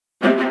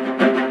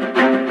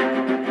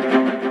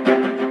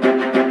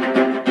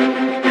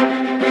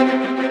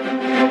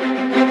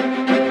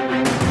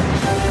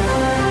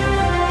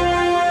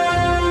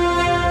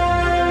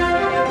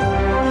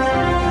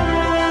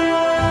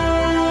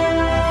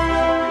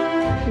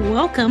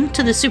welcome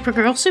to the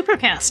Supergirl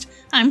Supercast.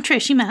 I'm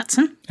Trish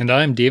Matson. And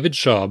I'm David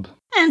Schaub.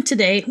 And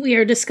today we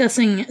are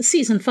discussing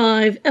Season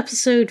 5,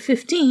 Episode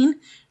 15,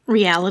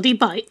 Reality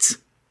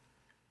Bytes.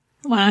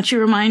 Why don't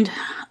you remind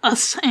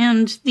us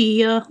and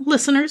the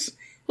listeners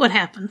what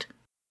happened?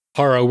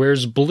 Kara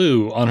wears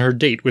blue on her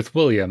date with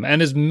William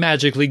and is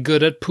magically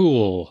good at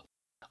pool.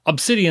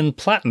 Obsidian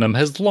Platinum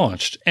has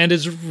launched and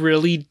is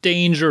really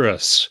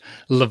dangerous.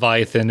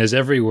 Leviathan is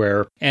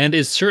everywhere and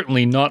is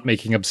certainly not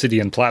making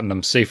Obsidian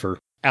Platinum safer.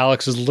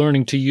 Alex is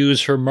learning to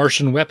use her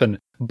Martian weapon,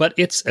 but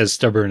it's as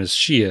stubborn as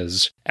she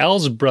is.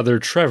 Al's brother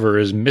Trevor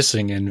is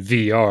missing in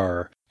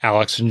VR.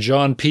 Alex and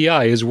John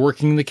PI is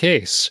working the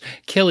case.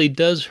 Kelly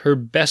does her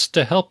best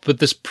to help, but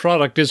this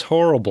product is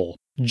horrible.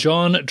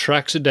 John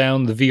tracks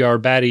down the VR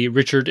baddie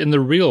Richard in the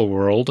real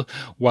world,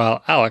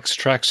 while Alex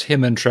tracks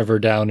him and Trevor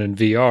down in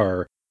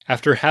VR.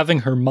 After having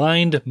her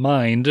mind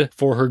mined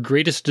for her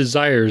greatest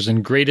desires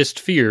and greatest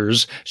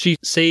fears, she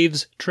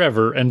saves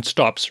Trevor and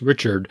stops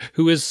Richard,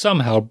 who is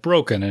somehow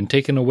broken and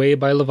taken away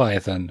by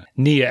Leviathan.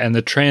 Nia and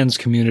the trans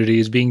community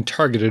is being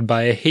targeted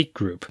by a hate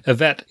group.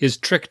 Yvette is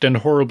tricked and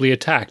horribly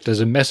attacked as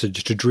a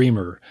message to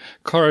Dreamer.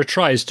 Kara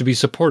tries to be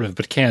supportive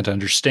but can't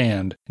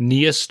understand.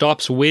 Nia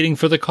stops waiting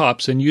for the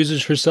cops and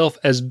uses herself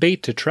as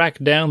bait to track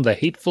down the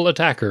hateful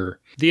attacker.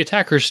 The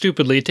attacker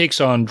stupidly takes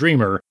on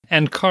Dreamer,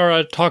 and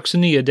Kara talks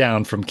Nia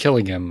down from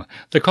killing him.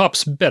 The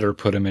cops better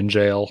put him in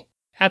jail.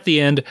 At the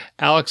end,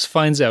 Alex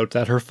finds out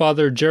that her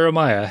father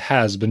Jeremiah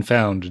has been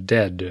found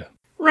dead.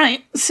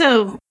 Right,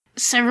 so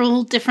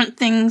several different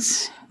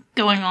things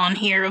going on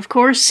here, of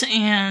course,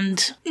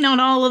 and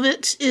not all of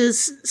it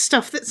is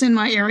stuff that's in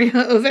my area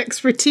of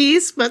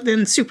expertise, but then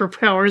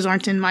superpowers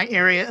aren't in my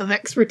area of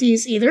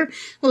expertise either.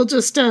 We'll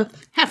just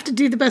have to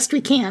do the best we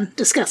can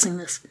discussing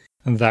this.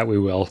 And that we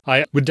will.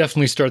 I would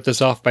definitely start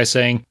this off by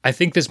saying, I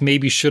think this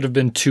maybe should have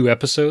been 2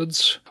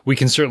 episodes. We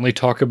can certainly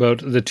talk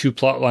about the 2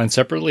 plot lines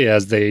separately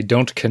as they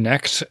don't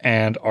connect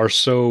and are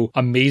so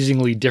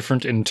amazingly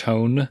different in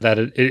tone that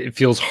it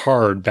feels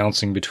hard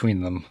bouncing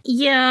between them.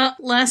 Yeah,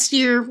 last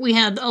year we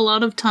had a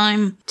lot of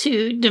time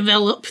to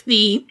develop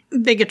the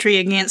bigotry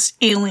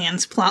against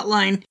aliens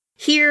plotline.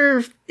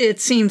 Here, it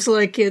seems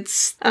like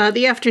it's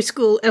the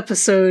after-school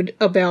episode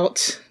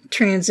about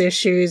trans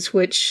issues,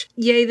 which,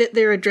 yay that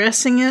they're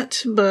addressing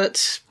it,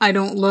 but I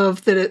don't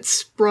love that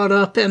it's brought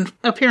up and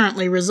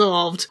apparently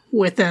resolved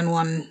within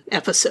one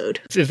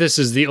episode. If this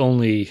is the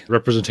only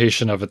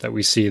representation of it that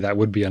we see, that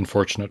would be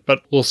unfortunate,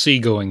 but we'll see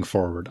going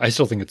forward. I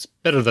still think it's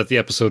better that the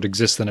episode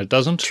exists than it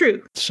doesn't.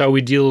 True. Shall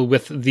we deal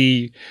with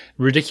the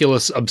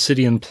ridiculous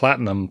Obsidian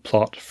Platinum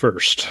plot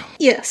first?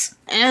 Yes.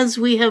 As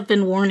we have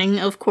been warning,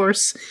 of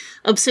course,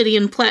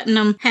 Obsidian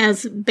Platinum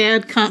has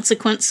bad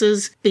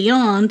consequences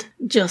beyond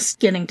just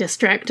getting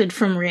distracted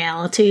from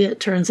reality. It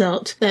turns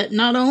out that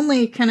not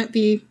only can it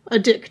be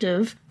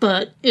addictive,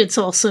 but it's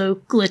also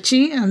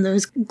glitchy, and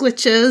those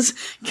glitches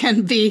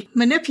can be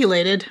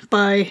manipulated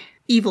by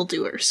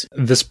evildoers.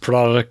 This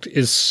product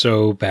is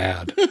so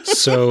bad.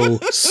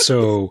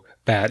 So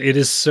bad. It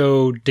is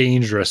so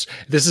dangerous.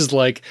 This is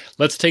like,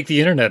 let's take the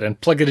internet and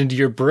plug it into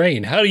your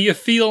brain. How do you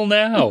feel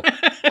now?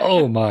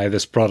 Oh my,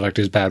 this product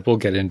is bad. We'll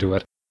get into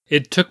it.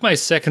 It took my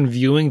second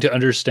viewing to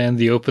understand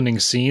the opening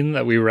scene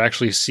that we were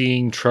actually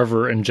seeing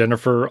Trevor and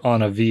Jennifer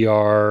on a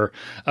VR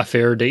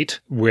affair date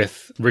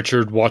with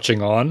Richard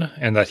watching on,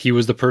 and that he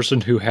was the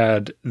person who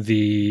had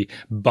the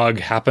bug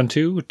happen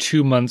to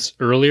 2 months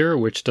earlier,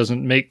 which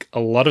doesn't make a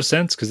lot of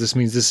sense because this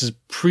means this is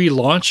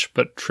pre-launch,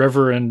 but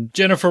Trevor and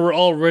Jennifer were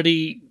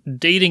already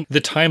dating.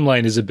 The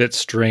timeline is a bit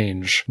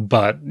strange,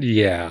 but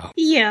yeah.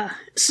 Yeah.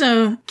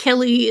 So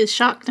Kelly is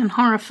shocked and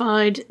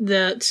horrified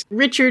that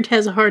Richard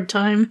has a hard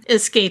time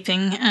escaping,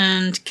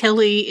 and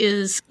Kelly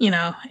is,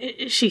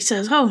 she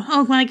says,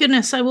 oh my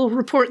goodness, I will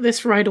report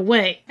this right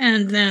away.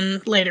 And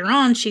then later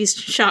on, she's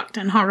shocked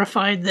and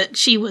horrified that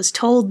she was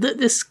told that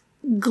this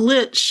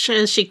glitch,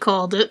 as she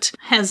called it,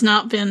 has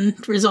not been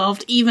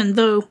resolved, even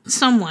though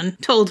someone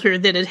told her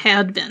that it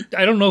had been.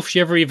 I don't know if she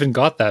ever even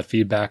got that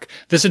feedback.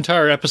 This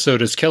entire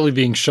episode is Kelly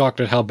being shocked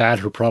at how bad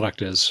her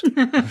product is.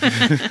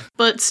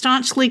 But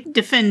staunchly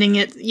defending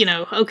it,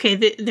 okay,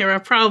 there are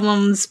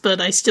problems, but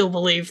I still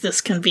believe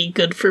this can be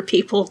good for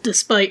people,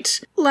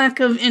 despite lack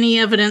of any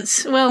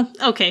evidence. Well,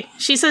 okay,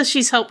 she says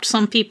she's helped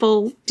some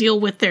people deal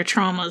with their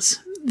traumas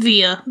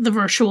via the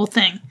virtual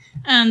thing,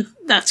 and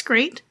that's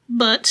great,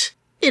 but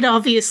it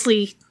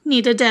obviously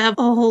needed to have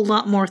a whole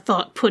lot more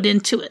thought put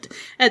into it.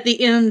 At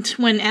the end,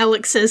 when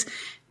Alex says,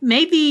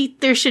 maybe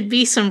there should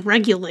be some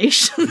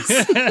regulations.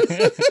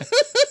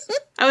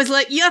 I was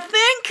like, you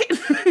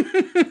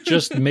think?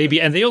 Just maybe.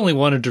 And they only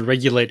wanted to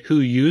regulate who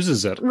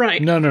uses it. Right.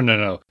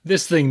 No.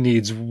 This thing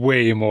needs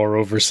way more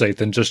oversight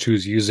than just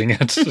who's using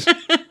it.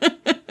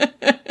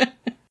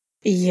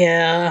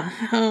 Yeah.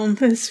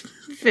 It's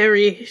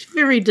very,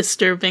 very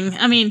disturbing.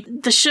 I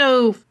mean, the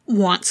show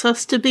wants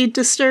us to be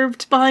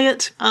disturbed by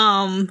it.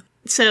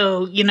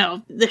 So,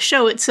 the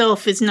show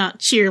itself is not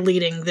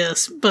cheerleading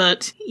this,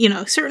 but,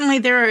 certainly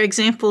there are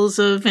examples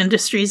of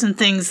industries and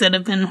things that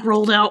have been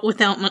rolled out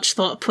without much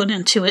thought put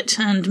into it,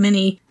 and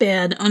many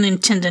bad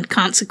unintended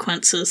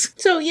consequences.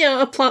 So,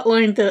 yeah, a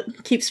plotline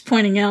that keeps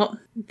pointing out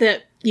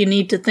that you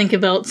need to think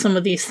about some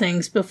of these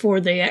things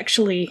before they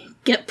actually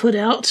get put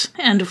out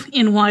and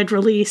in wide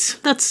release.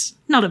 That's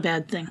not a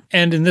bad thing.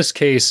 And in this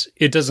case,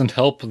 it doesn't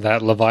help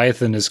that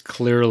Leviathan is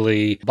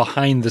clearly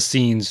behind the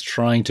scenes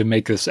trying to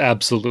make this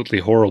absolutely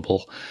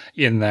horrible,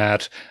 in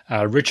that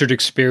Richard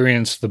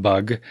experienced the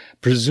bug.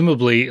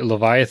 Presumably,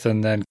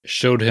 Leviathan then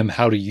showed him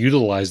how to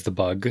utilize the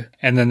bug,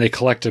 and then they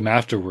collect him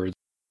afterwards.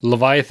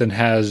 Leviathan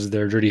has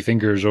their dirty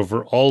fingers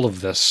over all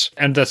of this,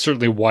 and that's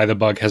certainly why the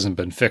bug hasn't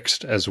been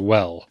fixed as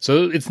well.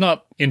 So it's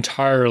not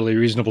entirely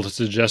reasonable to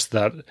suggest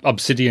that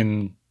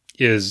Obsidian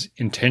is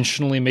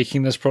intentionally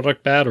making this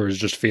product bad or is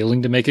just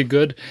failing to make it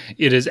good.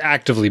 It is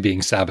actively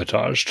being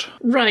sabotaged.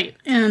 Right,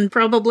 and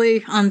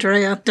probably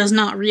Andrea does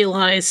not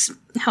realize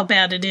how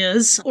bad it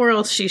is, or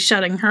else she's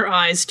shutting her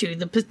eyes to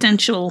the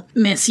potential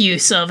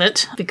misuse of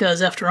it,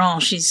 because after all,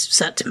 she's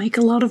set to make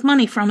a lot of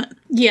money from it.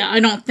 Yeah, I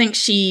don't think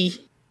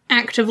she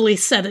actively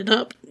set it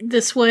up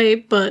this way,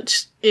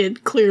 but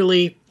it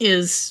clearly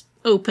is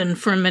open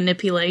for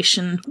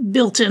manipulation,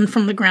 built in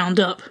from the ground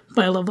up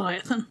by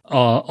Leviathan.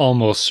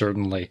 Almost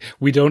certainly.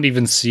 We don't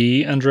even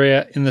see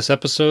Andrea in this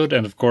episode,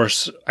 and of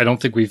course, I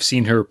don't think we've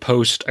seen her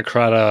post a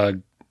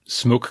Krata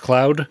smoke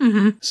cloud.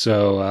 Mm-hmm.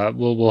 So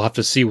we'll have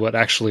to see what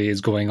actually is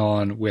going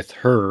on with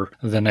her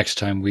the next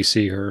time we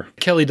see her.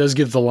 Kelly does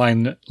give the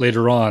line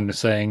later on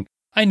saying,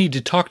 "I need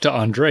to talk to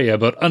Andrea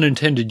about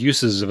unintended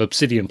uses of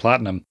Obsidian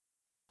Platinum."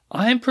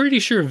 I'm pretty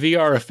sure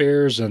VR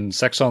affairs and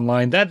sex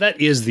online,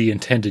 that is the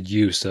intended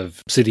use of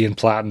Obsidian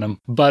Platinum.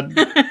 But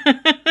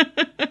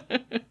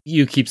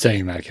you keep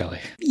saying that, Kelly.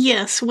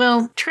 Yes,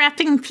 well,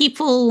 trapping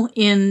people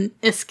in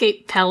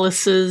escape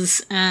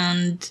palaces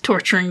and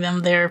torturing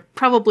them there,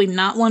 probably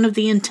not one of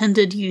the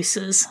intended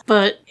uses.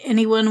 But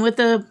anyone with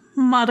a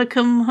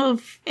modicum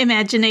of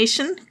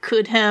imagination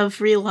could have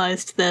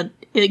realized that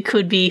it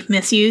could be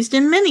misused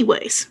in many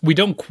ways. We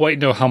don't quite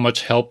know how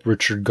much help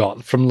Richard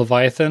got from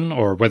Leviathan,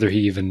 or whether he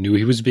even knew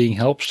he was being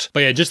helped.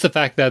 But yeah, just the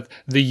fact that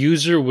the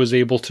user was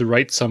able to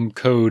write some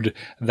code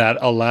that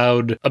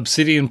allowed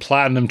Obsidian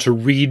Platinum to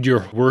read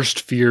your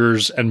worst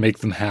fears and make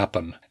them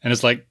happen. And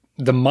it's like,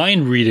 the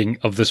mind reading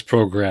of this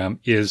program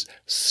is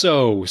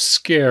so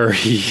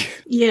scary.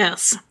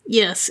 Yes,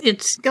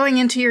 it's going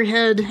into your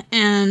head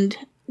and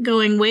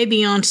going way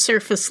beyond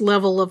surface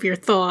level of your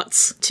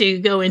thoughts to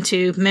go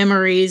into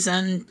memories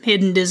and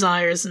hidden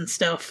desires and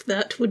stuff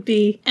that would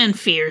be, and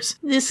fears.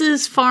 This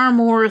is far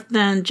more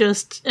than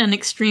just an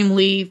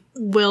extremely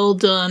well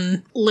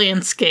done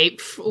landscape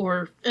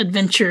or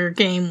adventure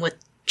game with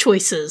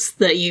choices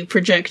that you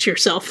project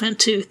yourself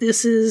into.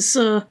 This is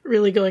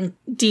really going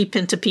deep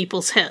into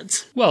people's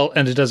heads. Well,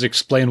 and it does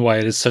explain why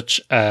it is such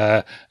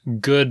a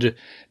good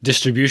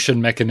distribution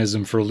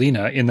mechanism for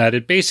Lena, in that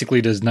it basically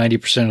does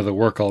 90% of the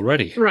work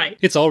already. Right.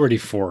 It's already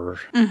for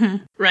her. Mm-hmm.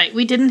 Right.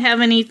 We didn't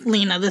have any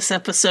Lena this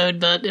episode,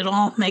 but it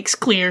all makes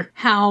clear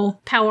how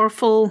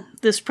powerful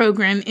this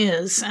program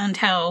is and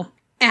how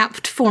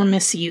apt for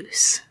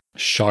misuse.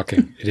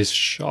 Shocking. It is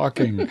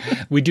shocking.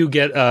 We do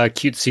get a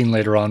cute scene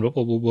later on, but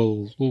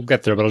we'll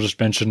get there. But I'll just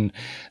mention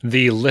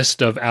the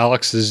list of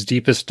Alex's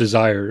deepest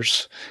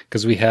desires,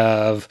 because we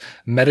have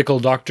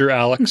medical doctor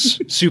Alex,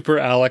 super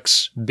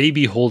Alex,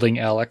 baby holding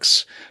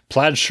Alex,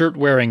 plaid shirt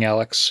wearing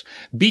Alex,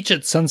 beach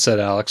at sunset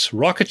Alex,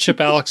 rocket ship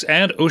Alex,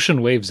 and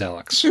ocean waves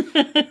Alex.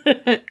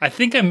 I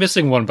think I'm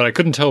missing one, but I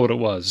couldn't tell what it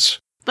was.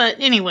 But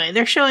anyway,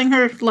 they're showing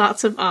her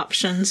lots of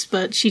options,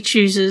 but she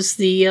chooses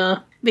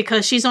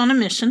because she's on a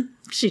mission,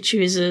 she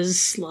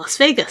chooses Las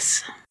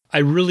Vegas. I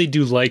really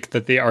do like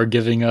that they are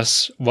giving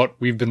us what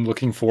we've been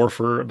looking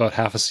for about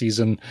half a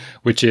season,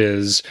 which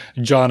is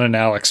John and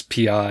Alex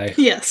PI.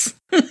 Yes.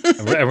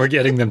 And we're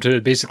getting them to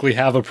basically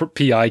have a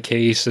PI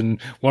case, and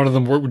one of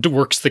them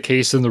works the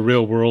case in the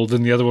real world,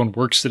 and the other one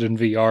works it in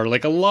VR.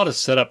 Like, a lot of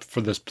setup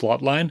for this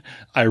plot line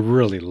I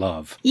really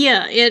love.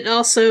 Yeah, it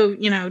also,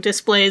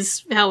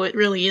 displays how it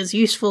really is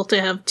useful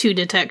to have two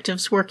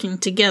detectives working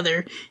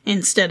together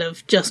instead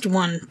of just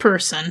one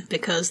person,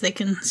 because they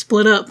can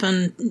split up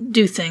and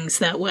do things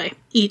that way.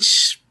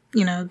 Each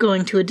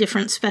going to a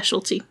different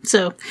specialty.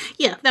 So,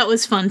 yeah, that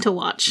was fun to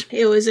watch.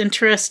 It was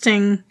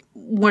interesting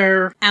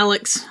where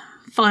Alex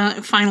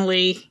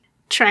finally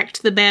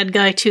tracked the bad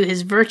guy to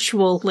his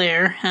virtual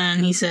lair,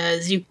 and he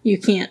says, you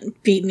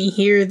can't beat me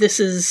here, this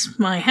is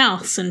my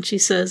house. And she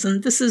says,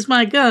 and this is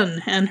my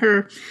gun. And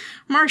her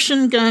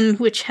Martian gun,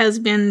 which has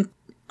been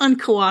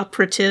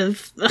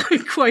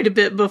uncooperative quite a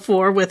bit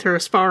before with her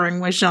sparring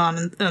with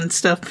Jean and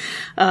stuff,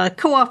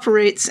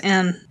 cooperates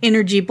and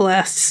energy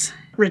blasts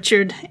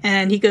Richard,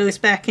 and he goes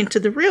back into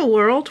the real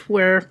world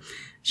where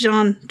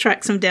Jean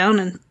tracks him down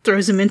and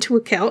throws him into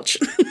a couch.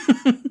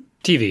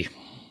 TeeVee.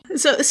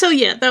 So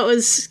yeah, that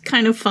was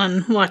kind of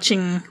fun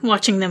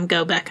watching them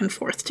go back and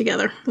forth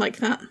together like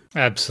that.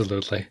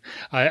 Absolutely.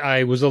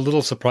 I was a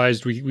little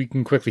surprised. We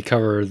can quickly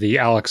cover the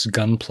Alex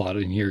gun plot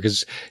in here,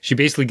 because she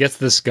basically gets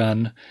this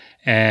gun,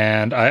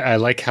 and I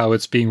like how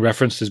it's being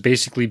referenced as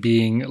basically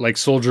being like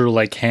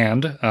soldier-like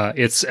hand.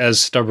 It's as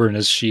stubborn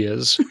as she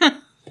is.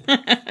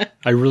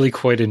 I really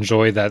quite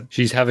enjoy that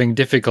she's having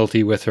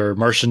difficulty with her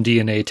Martian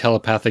DNA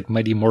telepathic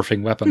mighty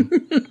morphing weapon.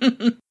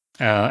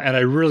 And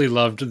I really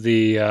loved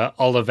the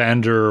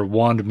Ollivander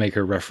wand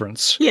maker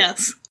reference.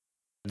 Yes.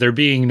 There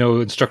being no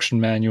instruction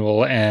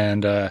manual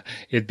and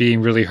it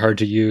being really hard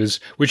to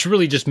use, which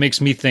really just makes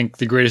me think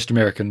the greatest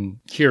American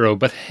hero.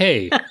 But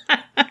hey,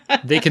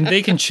 they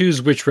can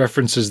choose which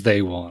references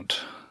they want.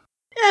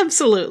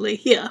 Absolutely,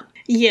 yeah.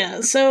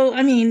 Yeah, so,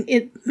 I mean,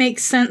 it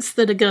makes sense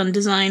that a gun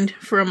designed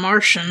for a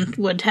Martian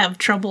would have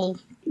trouble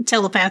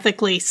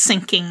telepathically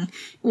syncing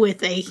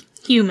with a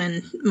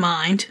human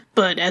mind.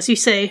 But as you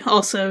say,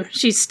 also,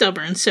 she's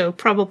stubborn, so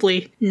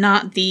probably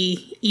not the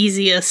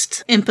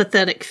easiest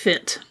empathetic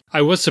fit.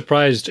 I was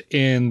surprised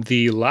in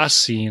the last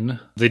scene,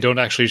 they don't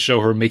actually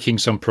show her making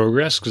some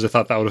progress, because I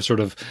thought that would have sort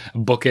of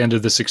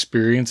bookended this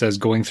experience, as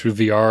going through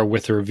VR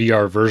with her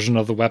VR version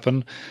of the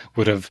weapon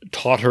would have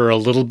taught her a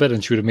little bit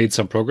and she would have made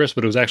some progress,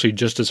 but it was actually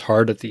just as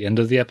hard at the end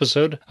of the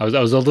episode. I was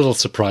a little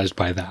surprised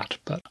by that,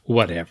 but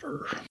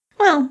whatever.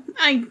 Well,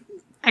 I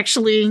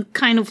actually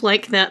kind of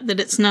like that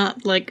it's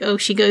not like, oh,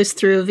 she goes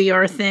through a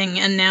VR thing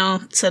and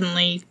now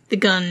suddenly the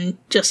gun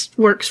just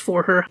works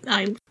for her.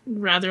 I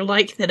rather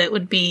like that it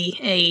would be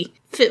a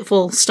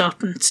fitful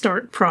stop and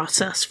start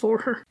process for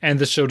her. And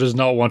the show does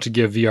not want to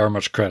give VR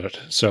much credit,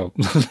 so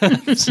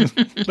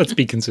let's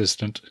be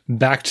consistent.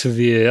 Back to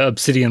the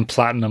Obsidian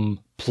Platinum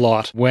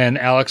plot. When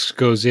Alex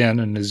goes in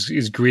and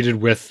is greeted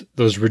with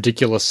those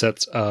ridiculous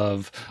sets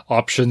of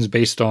options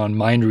based on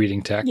mind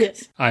reading tech,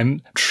 yes.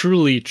 I'm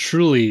truly,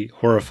 truly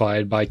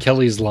horrified by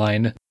Kelly's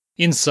line,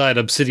 "Inside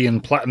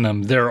Obsidian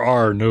Platinum, there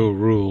are no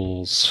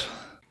rules."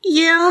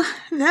 Yeah,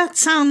 that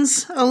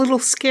sounds a little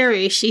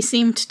scary. She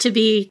seemed to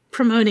be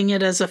promoting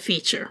it as a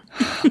feature.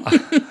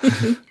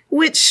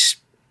 Which,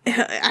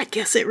 I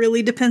guess it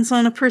really depends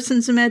on a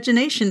person's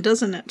imagination,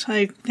 doesn't it?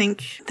 I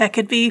think that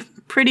could be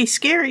pretty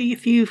scary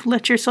if you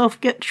let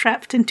yourself get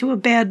trapped into a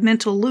bad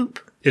mental loop.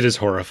 It is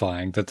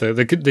horrifying that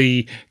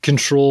the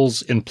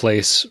controls in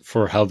place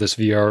for how this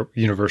VR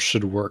universe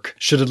should work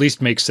should at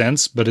least make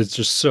sense, but it's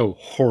just so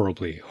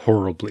horribly,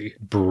 horribly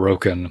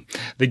broken.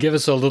 They give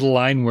us a little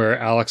line where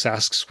Alex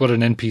asks what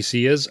an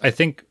NPC is. I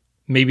think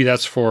maybe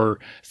that's for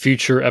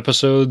future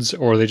episodes,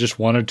 or they just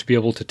wanted to be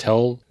able to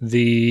tell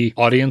the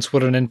audience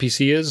what an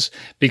NPC is,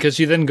 because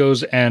he then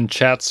goes and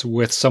chats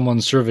with someone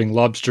serving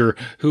lobster,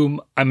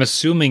 whom I'm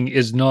assuming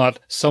is not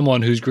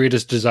someone whose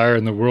greatest desire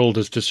in the world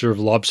is to serve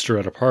lobster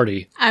at a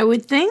party. I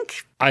would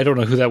think. I don't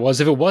know who that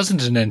was if it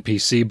wasn't an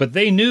NPC, but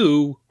they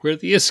knew where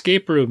the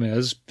escape room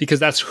is, because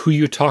that's who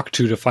you talk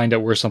to find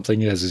out where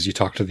something is you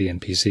talk to the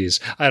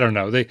NPCs. I don't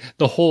know.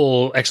 The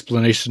whole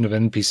explanation of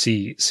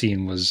NPC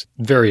scene was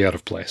very out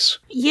of place.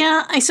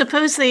 Yeah, I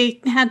suppose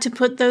they had to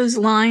put those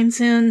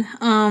lines in,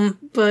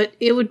 but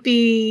it would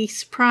be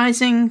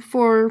surprising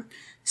for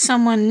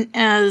someone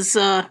as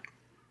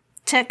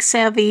tech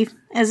savvy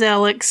as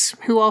Alex,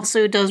 who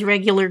also does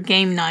regular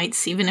game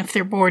nights, even if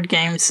they're board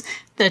games,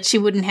 that she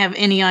wouldn't have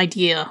any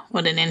idea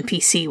what an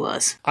NPC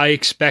was. I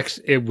expect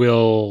it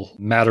will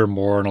matter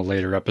more in a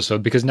later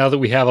episode, because now that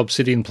we have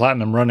Obsidian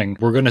Platinum running,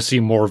 we're going to see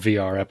more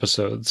VR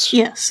episodes.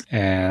 Yes.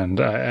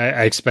 And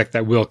I expect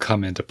that will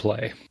come into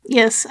play.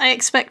 Yes, I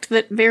expect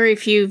that very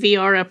few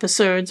VR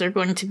episodes are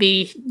going to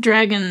be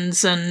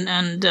dragons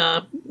and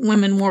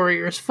women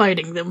warriors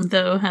fighting them,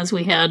 though, as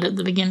we had at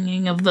the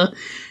beginning of the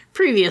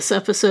previous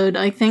episode.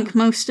 I think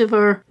most of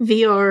our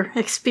VR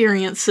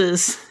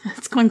experiences,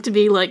 it's going to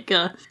be like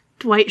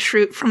Dwight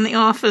Schrute from The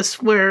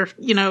Office, where,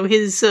 you know,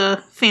 his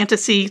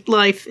fantasy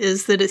life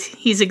is that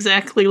he's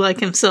exactly like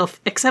himself,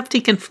 except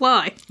he can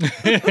fly.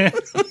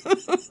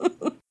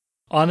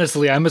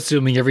 Honestly, I'm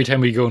assuming every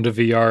time we go into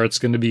VR, it's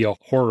going to be a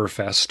horror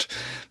fest,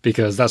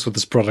 because that's what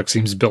this product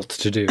seems built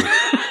to do.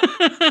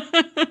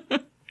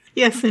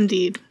 Yes,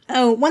 indeed.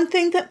 Oh, one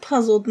thing that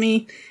puzzled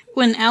me,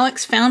 when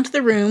Alex found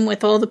the room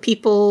with all the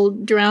people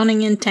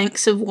drowning in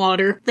tanks of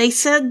water, they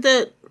said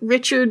that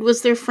Richard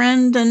was their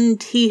friend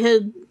and he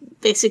had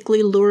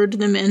basically lured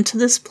them into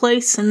this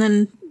place and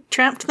then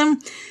trapped them.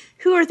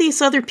 Who are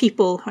these other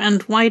people,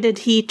 and why did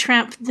he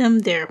trap them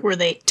there? Were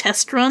they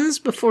test runs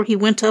before he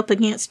went up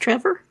against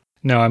Trevor?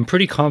 No, I'm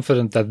pretty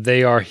confident that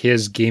they are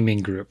his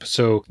gaming group.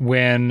 So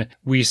when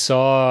we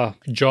saw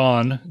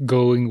John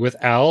going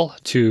with Al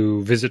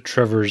to visit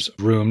Trevor's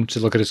room to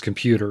look at his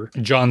computer,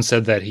 John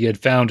said that he had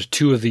found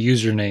 2 of the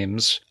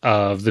usernames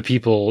of the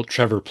people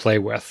Trevor play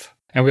with.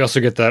 And we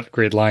also get that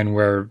great line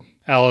where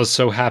Al is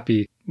so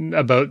happy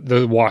about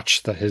the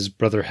watch that his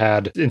brother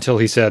had until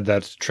he said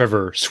that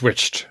Trevor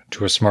switched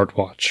to a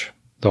smartwatch.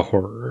 The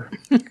horror.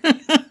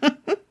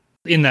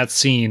 In that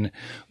scene,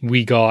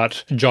 we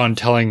got John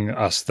telling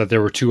us that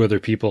there were 2 other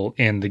people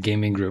in the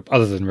gaming group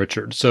other than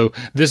Richard. So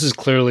this is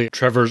clearly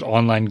Trevor's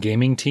online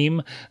gaming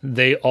team.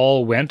 They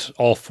all went,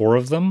 all 4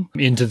 of them,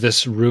 into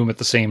this room at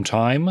the same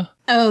time.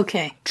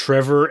 Okay.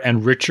 Trevor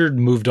and Richard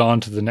moved on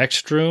to the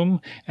next room,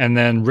 and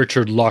then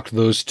Richard locked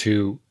those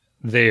 2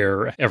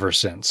 there ever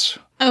since.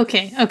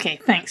 Okay.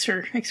 Thanks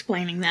for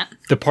explaining that.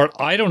 The part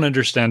I don't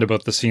understand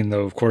about the scene,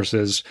 though, of course,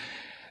 is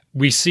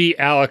we see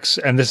Alex,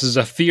 and this is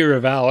a fear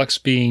of Alex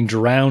being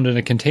drowned in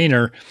a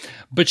container,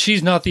 but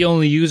she's not the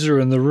only user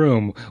in the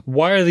room.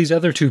 Why are these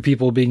other 2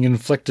 people being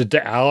inflicted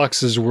to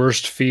Alex's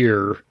worst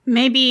fear?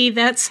 Maybe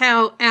that's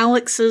how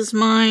Alex's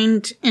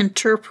mind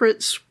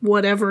interprets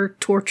whatever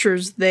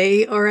tortures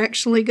they are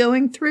actually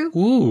going through.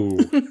 Ooh.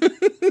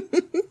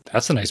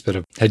 That's a nice bit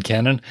of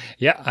headcanon.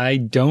 Yeah, I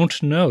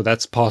don't know.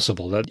 That's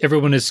possible. That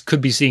everyone could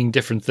be seeing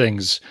different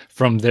things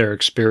from their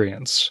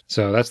experience.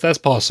 So that's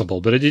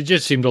possible. But it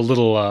just seemed a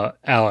little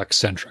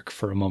Alex-centric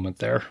for a moment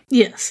there.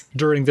 Yes.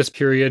 During this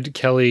period,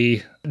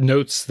 Kelly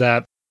notes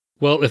that,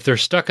 well, if they're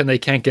stuck and they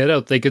can't get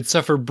out, they could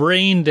suffer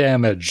brain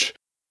damage.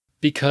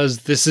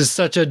 Because this is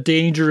such a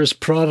dangerous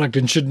product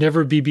and should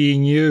never be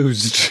being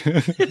used.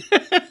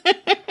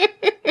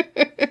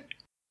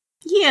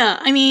 Yeah,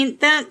 I mean,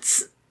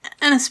 that's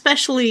an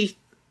especially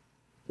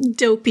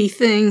dopey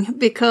thing,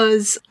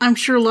 because I'm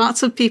sure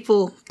lots of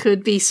people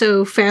could be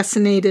so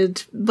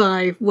fascinated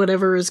by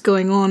whatever is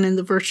going on in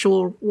the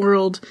virtual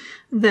world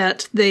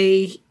that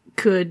they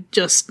could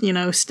just,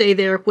 stay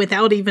there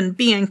without even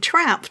being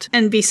trapped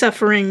and be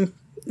suffering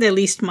at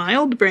least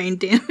mild brain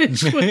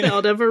damage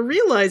without ever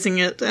realizing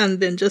it, and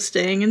then just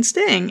staying and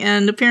staying.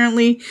 And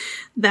apparently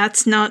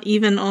that's not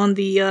even on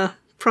the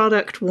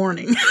product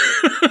warning.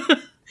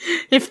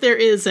 If there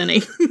is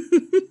any.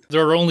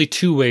 There are only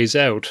 2 ways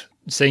out,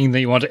 saying that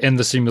you want to end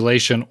the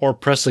simulation or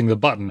pressing the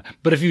button.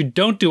 But if you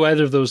don't do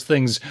either of those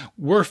things,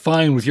 we're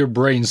fine with your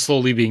brain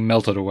slowly being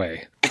melted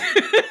away.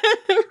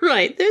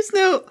 Right. There's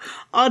no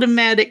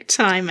automatic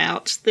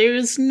timeout.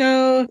 There's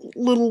no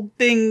little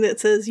thing that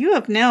says, you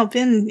have now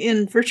been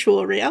in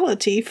virtual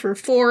reality for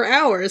 4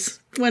 hours.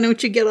 Why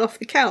don't you get off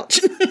the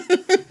couch?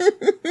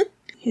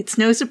 It's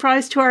no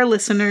surprise to our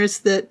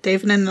listeners that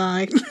David and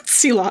I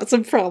see lots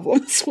of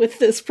problems with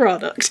this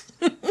product.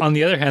 On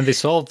the other hand, they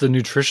solved the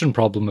nutrition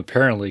problem,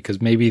 apparently,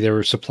 because maybe they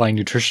were supplying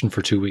nutrition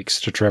for 2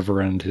 weeks to Trevor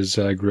and his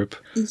group.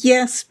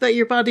 Yes, but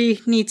your body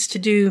needs to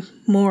do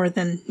more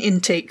than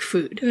intake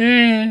food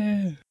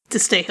to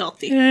stay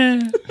healthy.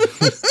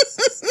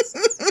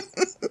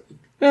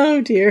 Oh,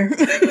 dear.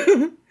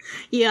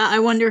 Yeah, I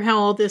wonder how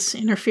all this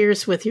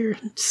interferes with your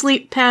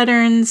sleep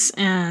patterns,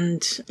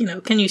 and,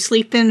 can you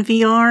sleep in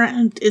VR,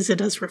 and is it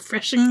as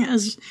refreshing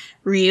as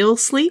real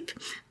sleep?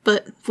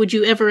 But would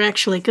you ever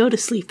actually go to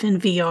sleep in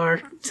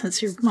VR,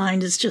 since your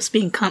mind is just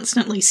being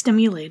constantly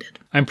stimulated?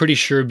 I'm pretty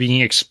sure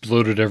being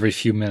exploded every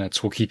few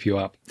minutes will keep you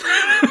up.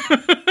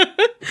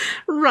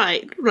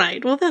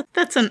 Right. Well,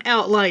 that's an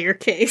outlier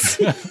case.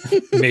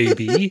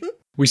 Maybe.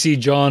 We see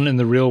John in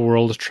the real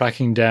world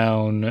tracking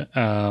down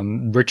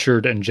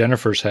Richard and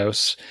Jennifer's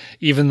house,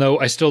 even though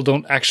I still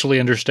don't actually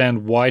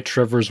understand why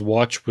Trevor's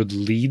watch would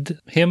lead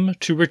him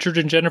to Richard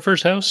and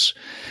Jennifer's house.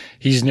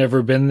 He's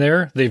never been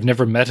there. They've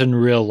never met in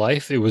real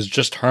life. It was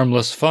just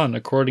harmless fun,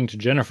 according to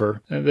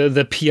Jennifer.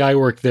 The PI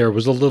work there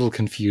was a little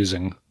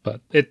confusing,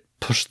 but it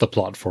pushed the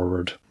plot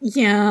forward.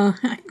 Yeah,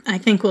 I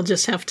think we'll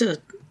just have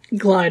to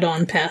glide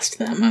on past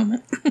that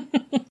moment.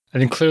 I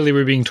think clearly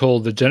we're being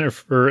told that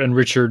Jennifer and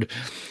Richard,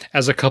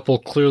 as a couple,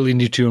 clearly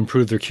need to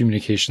improve their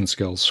communication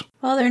skills.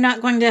 Well, they're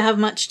not going to have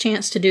much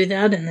chance to do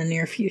that in the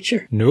near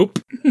future. Nope.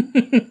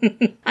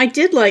 I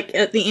did like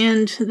at the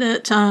end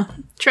that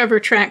Trevor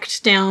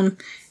tracked down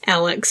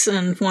Alex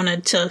and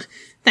wanted to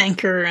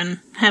thank her and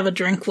have a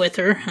drink with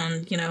her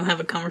and, have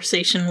a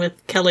conversation with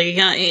Kelly.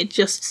 It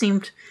just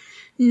seemed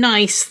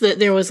nice that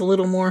there was a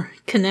little more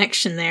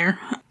connection there.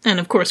 And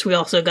of course, we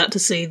also got to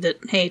see that,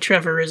 hey,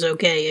 Trevor is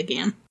okay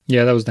again.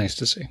 Yeah, that was nice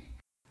to see.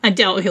 I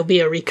doubt he'll be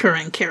a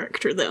recurring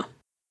character, though.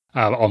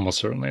 Almost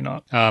certainly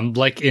not.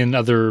 Like in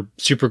other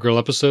Supergirl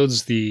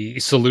episodes, the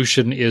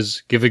solution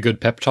is give a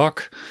good pep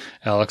talk.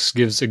 Alex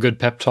gives a good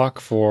pep talk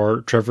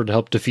for Trevor to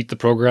help defeat the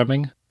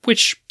programming,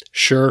 which,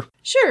 sure.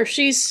 Sure,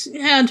 she's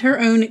had her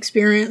own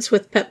experience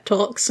with pep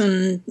talks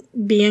and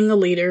being a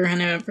leader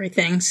and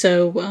everything,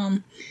 so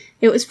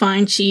it was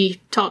fine.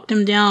 She talked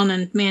him down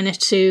and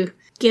managed to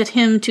get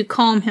him to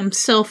calm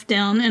himself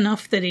down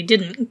enough that he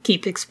didn't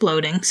keep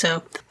exploding.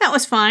 So that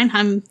was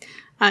fine.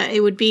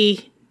 It would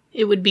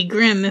be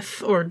grim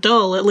or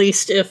dull at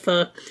least if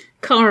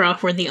Kara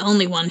were the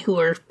only one who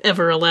were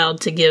ever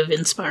allowed to give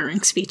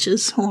inspiring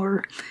speeches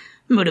or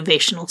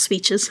motivational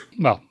speeches.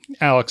 Well,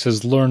 Alex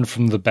has learned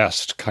from the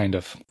best, kind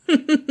of.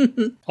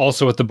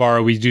 Also at the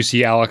bar, we do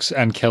see Alex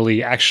and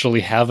Kelly actually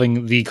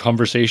having the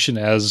conversation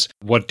as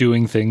what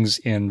doing things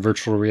in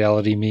virtual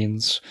reality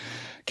means.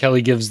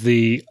 Kelly gives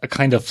a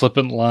kind of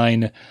flippant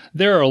line,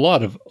 "There are a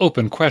lot of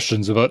open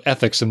questions about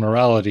ethics and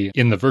morality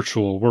in the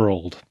virtual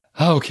world."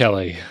 Oh,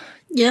 Kelly.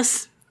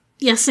 Yes,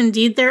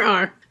 indeed there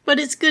are. But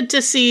it's good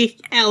to see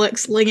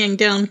Alex laying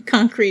down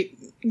concrete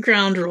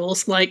ground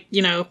rules, like,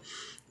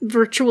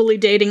 virtually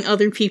dating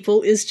other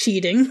people is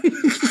cheating.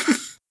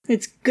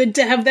 It's good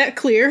to have that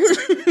clear.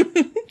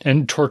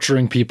 And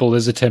torturing people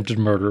is attempted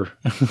murder.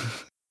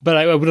 But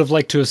I would have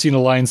liked to have seen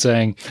a line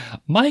saying,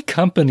 "My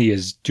company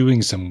is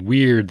doing some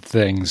weird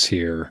things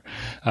here."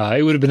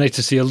 It would have been nice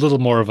to see a little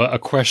more of a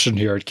question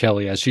here at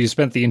Kelly, as she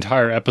spent the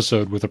entire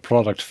episode with a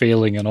product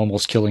failing and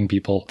almost killing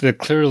people. That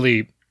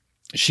clearly,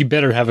 she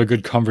better have a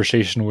good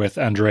conversation with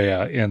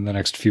Andrea in the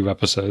next few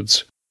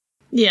episodes.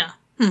 Yeah.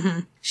 Mm-hmm.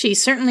 She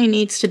certainly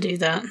needs to do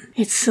that.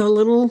 It's a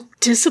little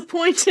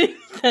disappointing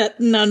that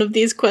none of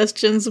these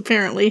questions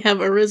apparently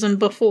have arisen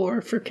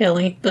before for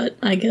Kelly, but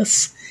I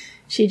guess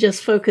she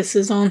just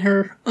focuses on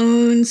her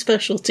own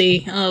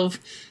specialty of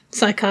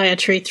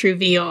psychiatry through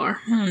VR,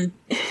 and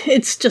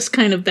it's just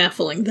kind of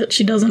baffling that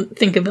she doesn't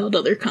think about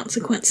other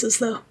consequences,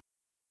 though.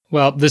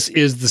 Well, this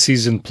is the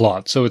season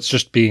plot, so it's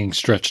just being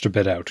stretched a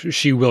bit out.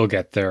 She will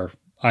get there,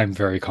 I'm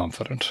very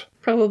confident.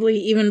 Probably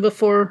even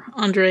before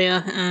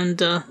Andrea and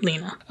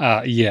Lena.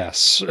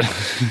 Yes.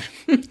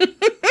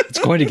 It's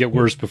going to get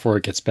worse before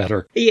it gets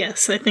better.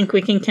 Yes, I think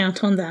we can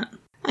count on that.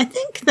 I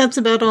think that's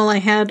about all I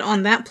had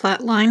on that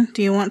plot line.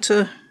 Do you want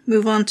to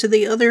move on to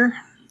the other?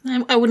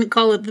 I wouldn't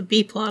call it the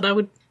B plot.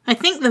 I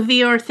think the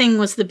VR thing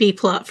was the B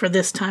plot for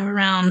this time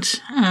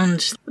around, and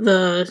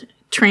the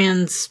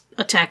trans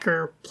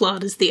attacker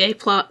plot is the A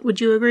plot. Would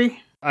you agree?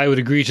 I would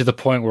agree to the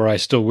point where I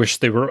still wish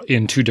they were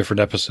in 2 different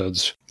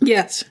episodes.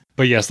 Yes.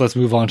 But yes, let's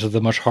move on to the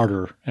much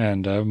harder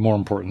and more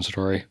important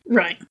story.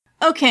 Right.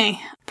 Okay.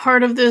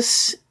 Part of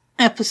this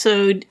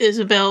episode is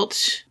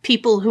about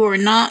people who are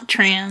not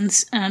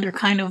trans and are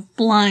kind of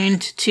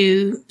blind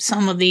to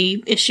some of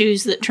the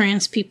issues that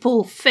trans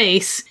people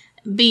face,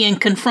 being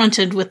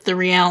confronted with the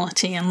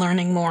reality and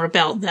learning more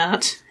about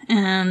that.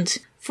 And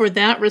for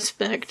that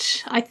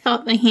respect, I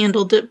thought they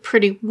handled it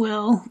pretty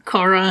well.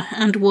 Kara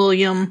and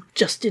William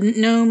just didn't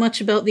know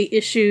much about the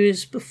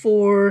issues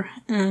before,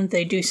 and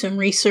they do some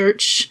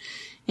research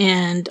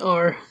and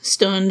are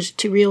stunned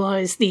to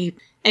realize the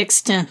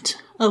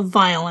extent of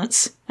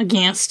violence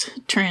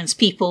against trans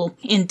people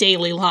in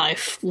daily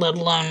life, let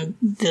alone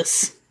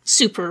this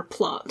super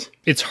plot.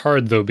 It's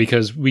hard, though,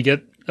 because we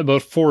get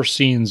about 4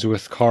 scenes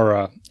with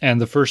Kara, and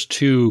the first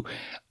 2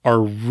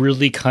 are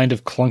really kind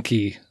of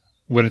clunky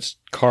when it's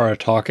Kara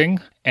talking.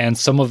 And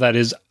some of that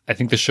is, I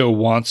think the show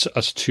wants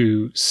us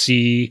to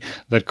see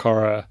that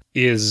Kara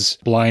is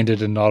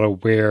blinded and not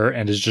aware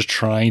and is just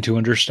trying to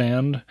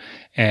understand.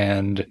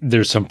 And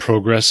there's some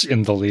progress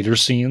in the later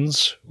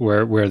scenes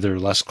where they're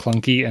less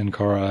clunky and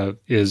Kara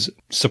is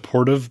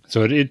supportive.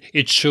 So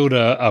it showed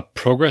a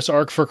progress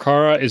arc for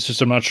Kara. It's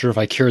just I'm not sure if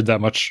I cared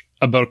that much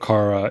about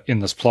Kara in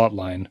this plot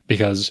line,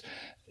 because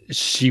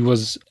she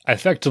was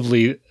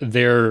effectively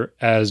there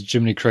as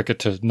Jiminy Cricket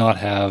to not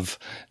have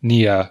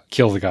Nia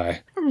kill the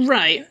guy.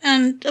 Right,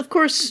 and of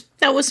course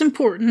that was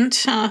important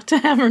to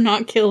have her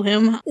not kill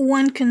him.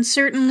 One can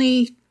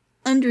certainly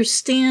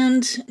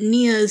understand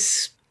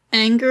Nia's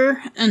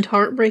anger and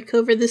heartbreak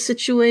over the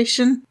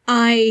situation.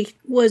 I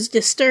was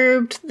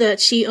disturbed that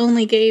she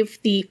only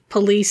gave the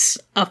police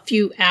a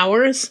few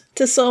hours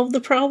to solve the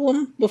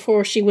problem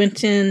before she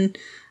went in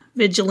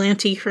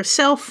vigilante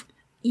herself,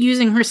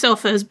 using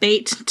herself as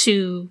bait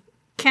to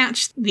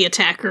catch the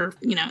attacker.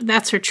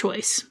 That's her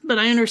choice. But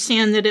I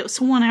understand that it was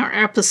a 1-hour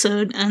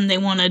episode and they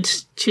wanted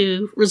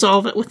to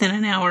resolve it within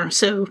an hour,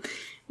 so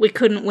we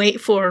couldn't wait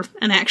for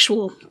an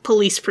actual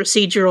police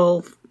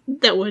procedural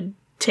that would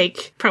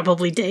take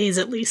probably days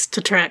at least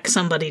to track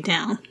somebody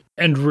down.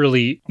 And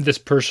really, this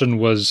person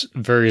was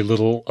very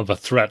little of a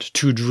threat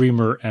to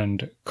Dreamer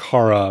and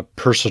Kara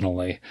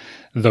personally,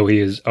 though he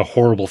is a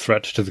horrible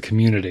threat to the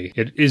community.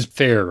 It is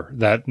fair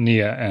that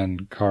Nia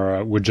and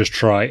Kara would just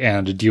try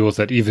and deal with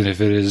it, even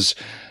if it is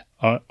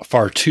a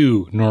far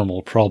too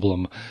normal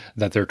problem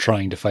that they're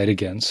trying to fight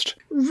against.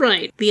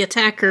 Right. The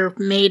attacker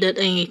made it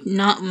a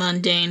not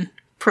mundane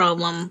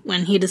problem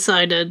when he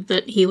decided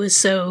that he was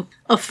so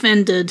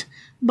offended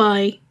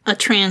by a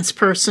trans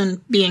person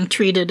being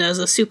treated as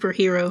a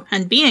superhero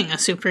and being a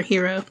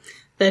superhero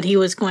that he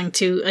was going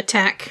to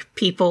attack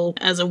people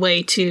as a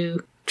way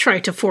to try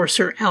to force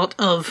her out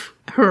of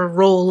her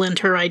role and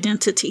her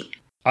identity.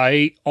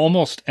 I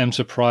almost am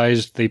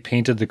surprised they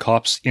painted the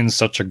cops in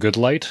such a good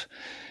light.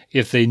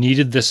 If they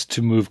needed this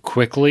to move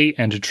quickly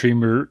and to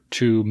Dreamer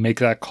to make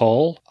that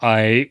call,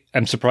 I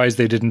am surprised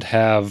they didn't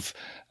have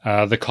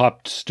the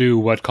cops do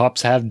what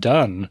cops have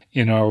done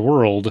in our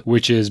world,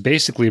 which is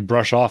basically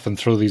brush off and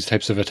throw these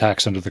types of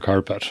attacks under the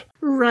carpet.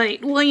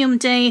 Right. William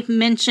Day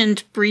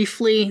mentioned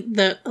briefly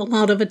that a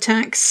lot of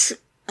attacks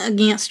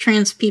against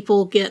trans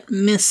people get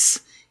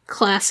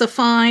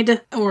misclassified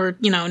or,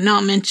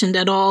 not mentioned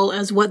at all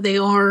as what they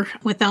are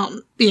without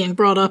being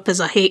brought up as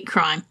a hate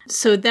crime.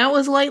 So that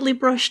was lightly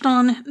brushed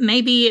on.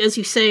 Maybe, as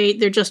you say,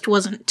 there just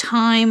wasn't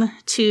time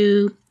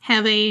to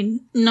have a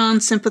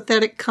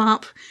non-sympathetic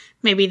cop.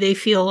 Maybe they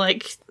feel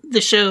like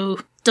the show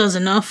does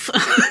enough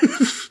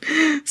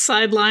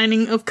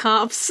sidelining of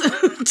cops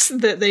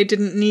that they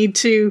didn't need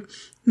to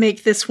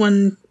make this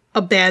one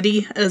a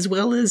baddie as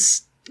well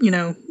as,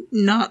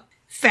 not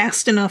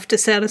fast enough to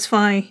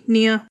satisfy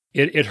Nia.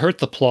 It hurt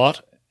the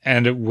plot,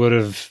 and it would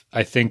have,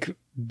 I think,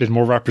 been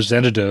more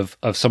representative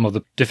of some of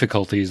the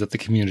difficulties that the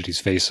community's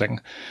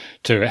facing,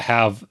 to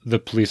have the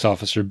police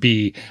officer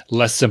be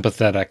less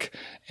sympathetic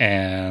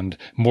and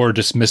more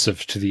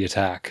dismissive to the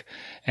attack.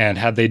 And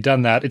had they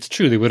done that, it's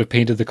true, they would have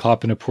painted the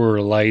cop in a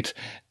poorer light,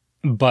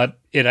 but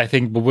it, I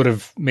think, would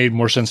have made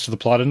more sense to the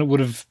plot, and it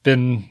would have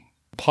been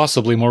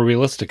possibly more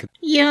realistic.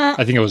 Yeah.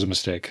 I think it was a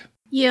mistake.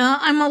 Yeah,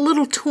 I'm a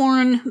little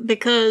torn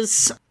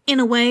because, in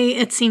a way,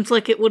 it seems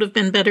like it would have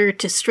been better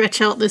to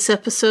stretch out this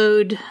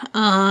episode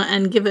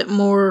and give it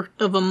more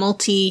of a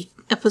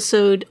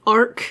multi-episode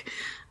arc.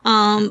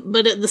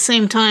 But at the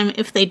same time,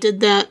 if they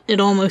did that,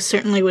 it almost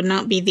certainly would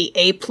not be the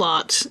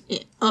A-plot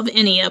of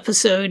any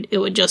episode. It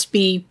would just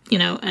be,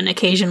 an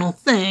occasional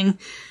thing.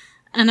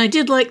 And I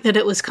did like that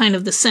it was kind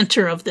of the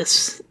center of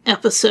this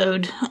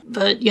episode,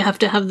 but you have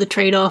to have the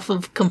trade-off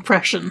of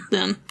compression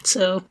then.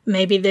 So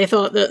maybe they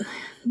thought that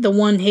the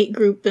one hate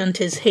group and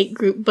his hate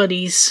group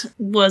buddies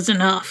was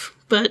enough,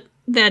 but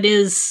that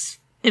is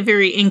a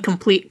very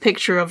incomplete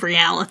picture of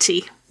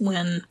reality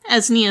when,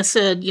 as Nia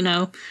said,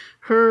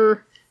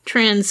 her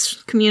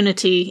trans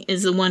community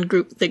is the one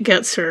group that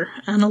gets her,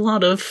 and a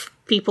lot of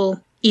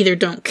people either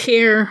don't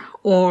care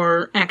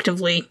or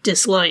actively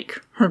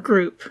dislike her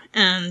group.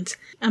 And,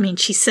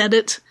 she said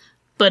it,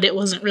 but it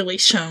wasn't really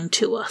shown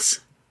to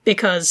us,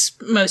 because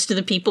most of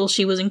the people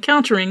she was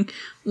encountering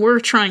were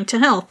trying to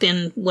help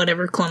in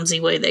whatever clumsy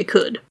way they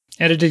could.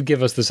 And it did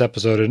give us this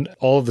episode, and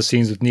all of the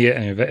scenes with Nia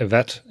and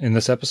Yvette in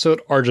this episode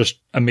are just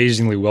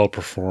amazingly well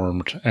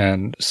performed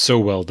and so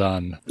well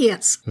done.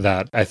 Yes.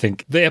 That I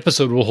think the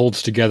episode will hold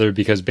together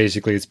because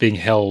basically it's being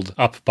held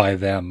up by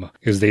them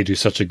because they do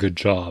such a good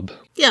job.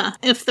 Yeah,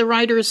 if the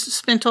writers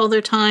spent all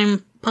their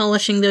time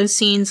polishing those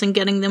scenes and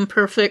getting them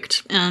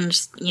perfect, and,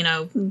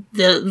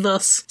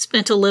 thus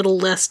spent a little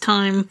less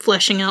time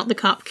fleshing out the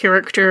cop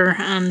character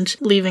and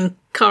leaving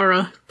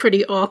Kara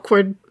pretty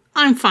awkward,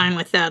 I'm fine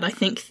with that. I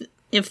think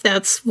if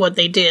that's what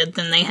they did,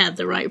 then they had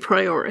the right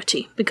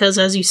priority. Because,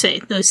 as you say,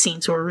 those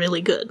scenes were really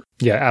good.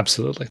 Yeah,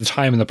 absolutely. The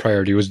time and the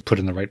priority was put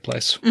in the right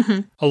place. Mm-hmm.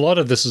 A lot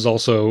of this is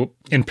also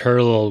in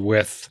parallel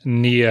with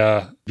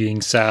Nia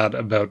being sad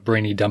about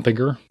Brainy dumping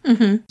her.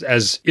 Mm-hmm.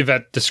 As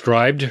Yvette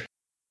described,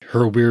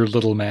 her weird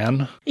little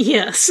man.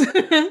 Yes.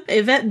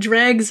 Yvette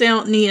drags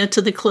out Nia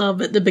to the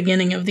club at the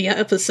beginning of the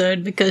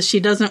episode because she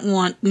doesn't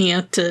want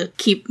Nia to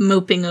keep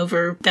moping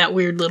over that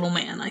weird little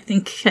man. I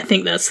think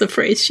that's the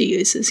phrase she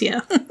uses,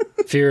 yeah.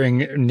 Fearing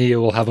Nia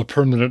will have a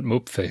permanent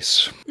mope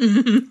face.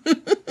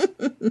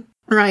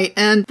 Right,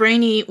 and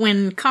Brainy,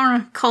 when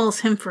Kara calls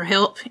him for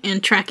help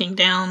in tracking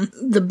down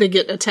the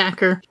bigot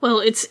attacker, well,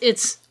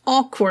 it's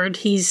awkward.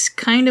 He's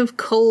kind of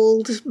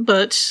cold,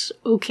 but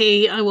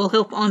okay, I will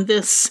help on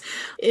this.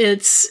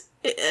 It's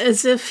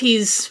as if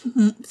he's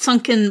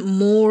sunken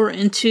more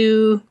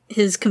into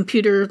his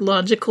computer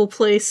logical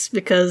place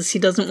because he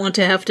doesn't want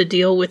to have to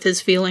deal with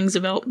his feelings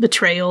about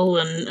betrayal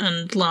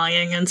and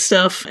lying and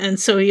stuff, and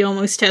so he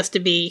almost has to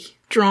be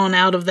drawn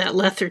out of that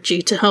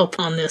lethargy to help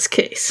on this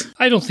case.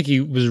 I don't think he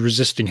was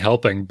resisting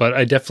helping, but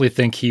I definitely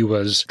think he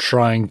was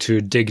trying to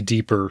dig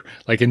deeper.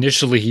 Like,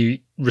 initially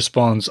he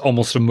responds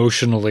almost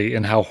emotionally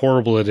in how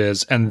horrible it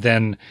is, and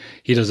then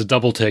he does a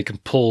double take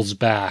and pulls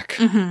back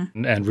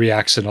and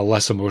reacts in a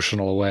less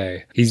emotional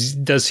way. He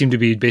does seem to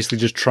be basically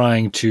just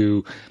trying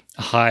to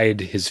hide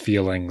his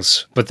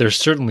feelings, but they're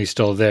certainly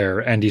still there,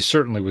 and he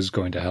certainly was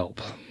going to help.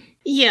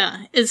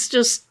 Yeah, it's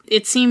just,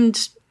 it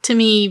seemed to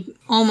me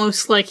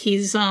almost like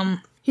he's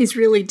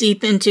really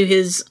deep into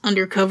his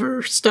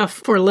undercover stuff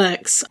for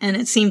Lex, and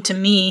it seemed to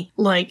me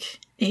like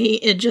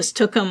it just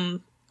took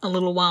him a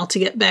little while to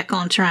get back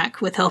on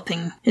track with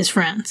helping his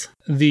friends.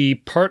 The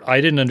part I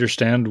didn't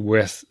understand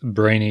with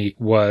Brainy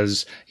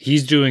was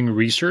he's doing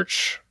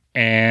research,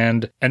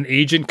 and an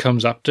agent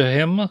comes up to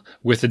him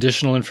with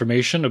additional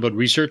information about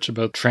research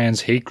about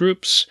trans hate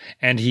groups,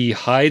 and he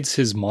hides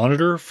his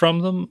monitor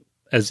from them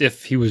as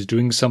if he was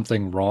doing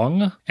something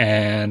wrong.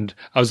 And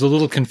I was a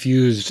little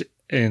confused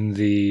in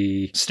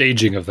the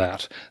staging of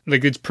that.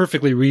 Like, it's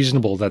perfectly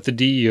reasonable that the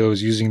DEO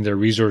is using their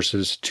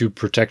resources to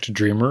protect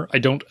Dreamer. I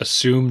don't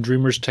assume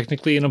Dreamer's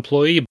technically an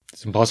employee.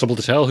 It's impossible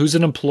to tell who's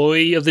an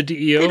employee of the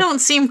DEO. They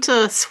don't seem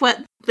to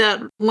sweat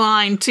that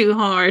line too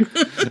hard.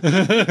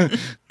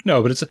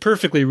 No, but it's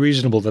perfectly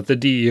reasonable that the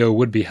DEO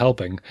would be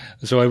helping.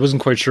 So I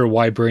wasn't quite sure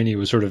why Brainy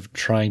was sort of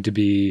trying to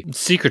be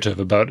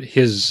secretive about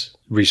his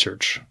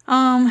research.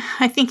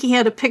 I think he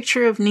had a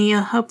picture of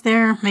Nia up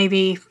there.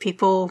 Maybe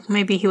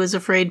he was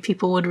afraid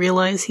people would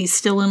realize he's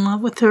still in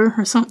love with her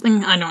or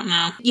something. I don't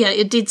know. Yeah,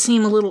 it did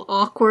seem a little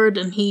awkward,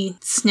 and he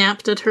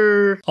snapped at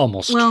her.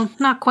 Almost. Well,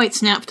 not quite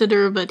snapped at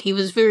her, but he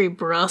was very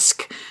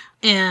brusque.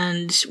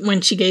 And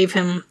when she gave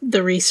him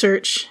the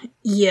research,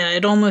 Yeah,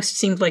 it almost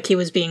seemed like he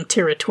was being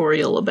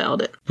territorial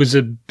about it. It was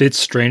a bit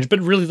strange, but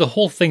really the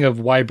whole thing of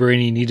why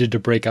Brainy needed to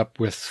break up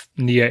with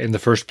Nia in the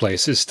first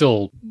place is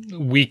still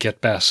weak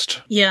at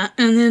best. Yeah,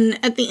 and then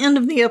at the end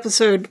of the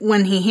episode,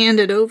 when he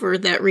handed over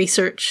that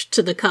research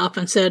to the cop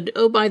and said,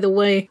 oh, by the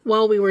way,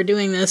 while we were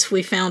doing this,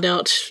 we found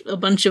out a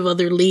bunch of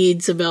other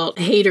leads about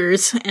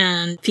haters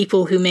and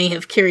people who may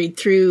have carried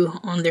through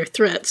on their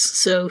threats.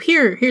 So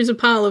here's a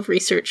pile of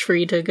research for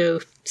you to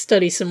go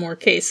study some more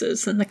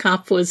cases. And the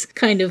cop was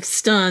kind of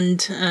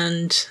stunned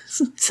and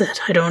said,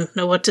 I don't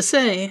know what to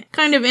say.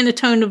 Kind of in a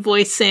tone of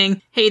voice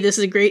saying, hey, this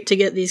is great to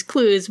get these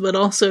clues, but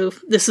also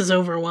this is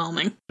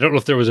overwhelming. I don't know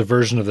if there was a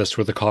version of this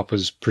where the cop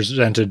was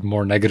presented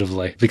more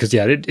negatively. Because,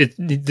 yeah,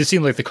 it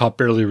seemed like the cop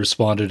barely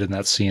responded in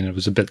that scene. It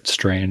was a bit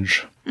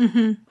strange.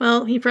 Mm-hmm.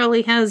 Well, he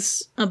probably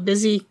has a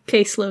busy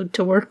caseload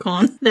to work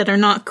on that are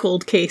not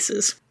cold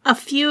cases. A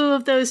few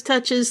of those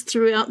touches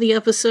throughout the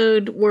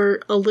episode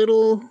were a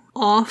little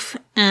off,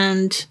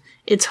 and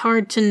it's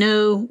hard to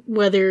know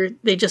whether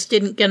they just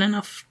didn't get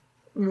enough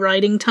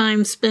writing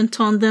time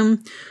spent on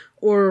them,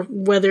 or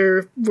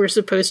whether we're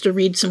supposed to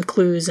read some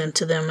clues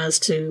into them as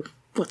to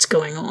what's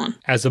going on.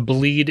 As a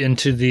bleed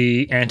into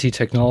the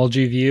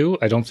anti-technology view,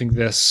 I don't think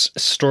this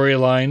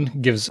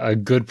storyline gives a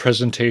good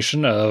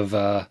presentation of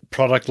a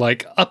product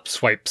like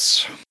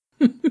upswipes.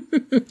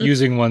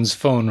 Using one's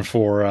phone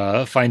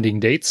for finding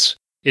dates.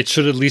 It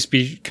should at least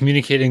be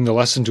communicating the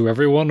lesson to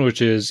everyone,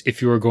 which is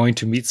if you are going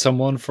to meet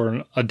someone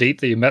for a date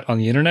that you met on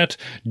the internet,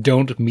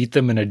 don't meet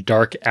them in a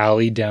dark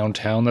alley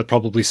downtown that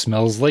probably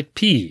smells like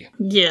pee.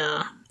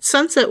 Yeah.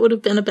 Sunset would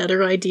have been a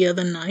better idea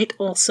than night,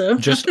 also.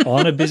 Just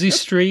on a busy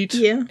street,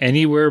 yeah.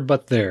 Anywhere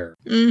but there.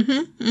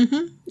 Mm-hmm,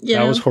 mm-hmm.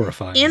 That was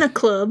horrifying. In a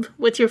club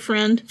with your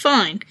friend,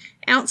 fine.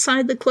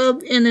 Outside the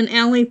club, in an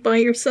alley by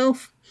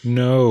yourself?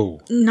 No.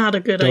 Not a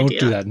good idea. Don't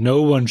do that.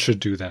 No one should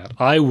do that.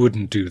 I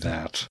wouldn't do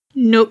that.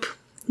 Nope.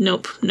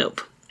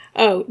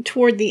 Oh,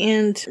 toward the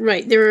end,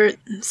 right, there are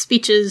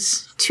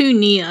speeches to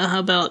Nia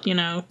about,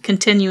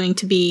 continuing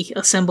to be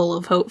a symbol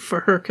of hope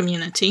for her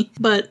community.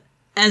 But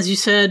as you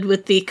said,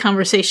 with the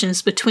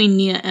conversations between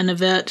Nia and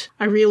Yvette,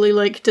 I really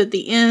liked at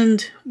the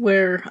end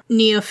where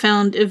Nia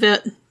found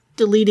Yvette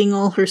deleting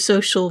all her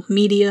social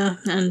media,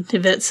 and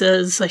Yvette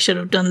says, I should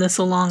have done this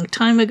a long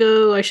time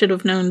ago, I should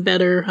have known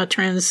better, a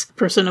trans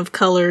person of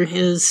color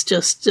is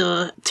just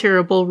a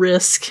terrible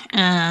risk,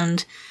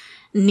 and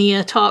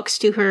Nia talks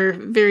to her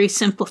very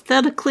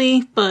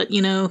sympathetically, but,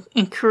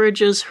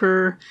 encourages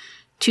her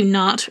to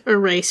not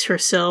erase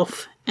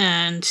herself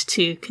and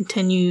to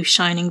continue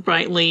shining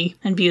brightly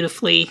and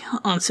beautifully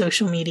on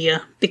social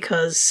media,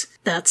 because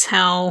that's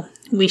how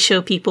we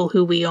show people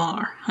who we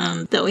are,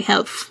 and that we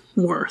have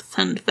worth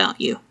and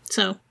value.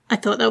 So I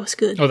thought that was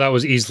good. Oh, that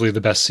was easily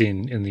the best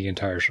scene in the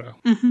entire show.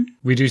 Mm-hmm.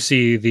 We do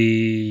see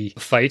the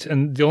fight,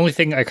 and the only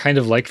thing I kind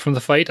of liked from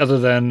the fight, other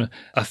than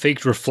a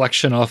faked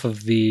reflection off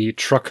of the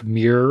truck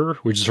mirror,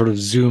 which sort of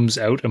zooms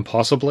out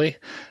impossibly,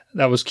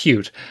 that was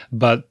cute.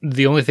 But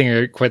the only thing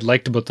I quite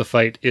liked about the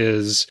fight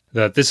is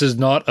that this is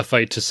not a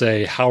fight to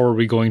say, how are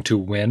we going to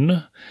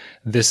win?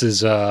 This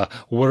is,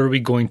 what are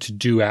we going to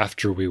do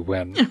after we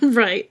win?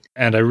 Right.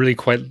 And I really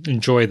quite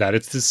enjoy that.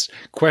 It's this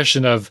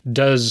question of,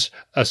 does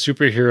a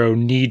superhero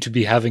need to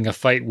be having a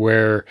fight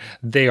where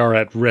they are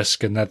at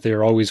risk and that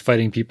they're always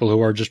fighting people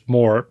who are just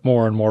more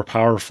and more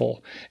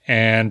powerful?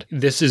 And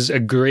this is a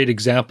great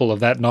example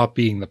of that not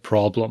being the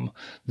problem.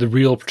 The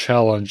real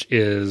challenge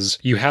is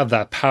you have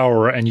that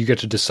power and you get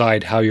to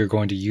decide how you're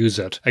going to use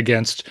it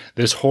against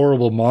this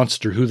horrible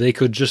monster who they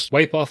could just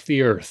wipe off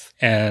the earth,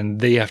 and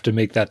they have to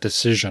make that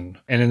decision.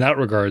 And in that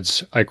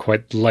regards, I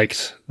quite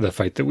liked the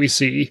fight that we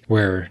see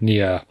where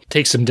Nia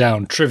takes him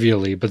down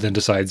trivially, but then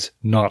decides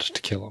not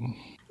to kill him.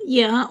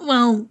 Yeah,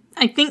 well,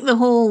 I think the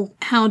whole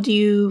how do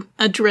you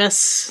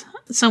address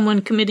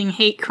someone committing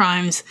hate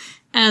crimes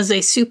as a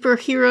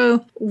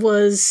superhero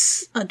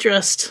was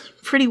addressed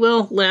pretty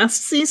well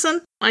last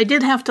season. I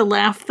did have to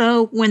laugh,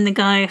 though, when the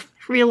guy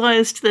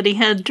realized that he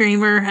had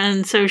Dreamer,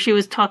 and so she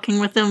was talking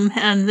with him,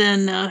 and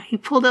then he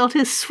pulled out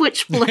his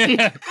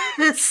switchblade.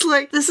 It's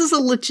like, this is a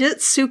legit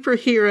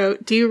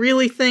superhero. Do you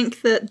really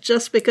think that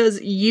just because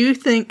you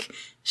think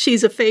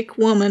she's a fake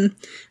woman,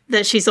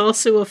 that she's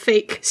also a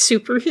fake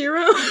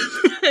superhero?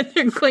 And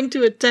you're going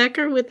to attack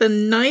her with a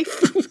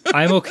knife?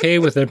 I'm okay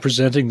with them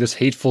presenting this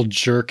hateful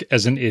jerk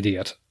as an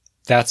idiot.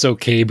 That's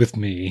okay with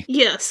me.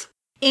 Yes.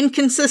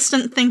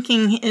 Inconsistent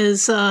thinking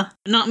is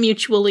not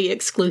mutually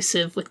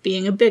exclusive with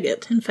being a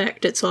bigot. In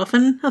fact, it's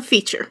often a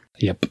feature.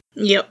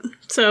 Yep.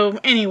 So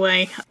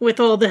anyway, with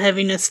all the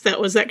heaviness,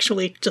 that was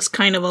actually just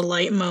kind of a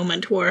light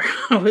moment where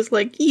I was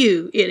like,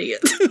 you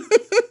idiot.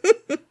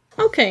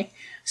 Okay.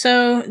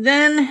 So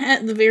then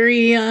at the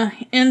very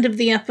end of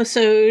the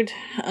episode,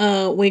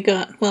 we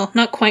got, well,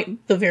 not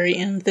quite the very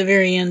end. The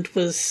very end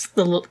was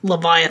the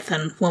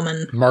Leviathan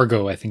woman.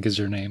 Margot, I think is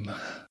her name.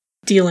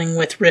 Dealing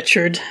with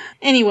Richard.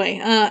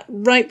 Anyway,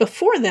 right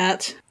before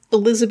that,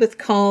 Elizabeth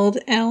called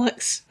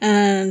Alex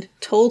and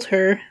told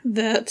her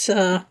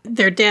that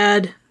their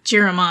dad,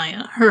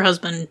 Jeremiah, her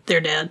husband,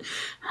 their dad,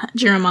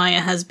 Jeremiah,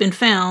 has been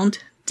found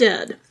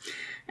dead.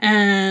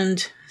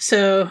 And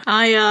so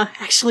I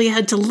actually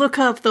had to look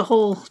up the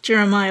whole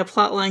Jeremiah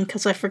plotline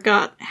because I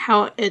forgot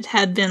how it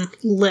had been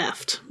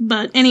left.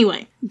 But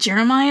anyway,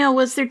 Jeremiah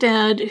was their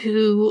dad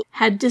who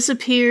had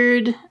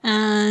disappeared,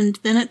 and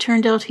then it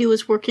turned out he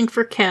was working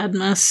for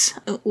Cadmus,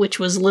 which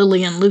was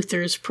Lillian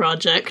Luther's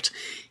project.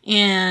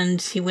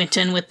 And he went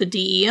in with the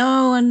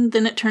DEO, and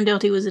then it turned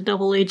out he was a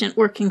double agent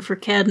working for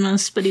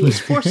Cadmus, but he was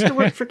forced to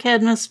work for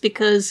Cadmus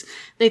because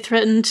they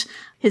threatened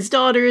his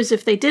daughters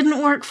if they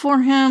didn't work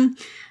for him.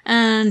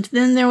 And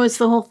then there was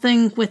the whole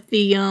thing with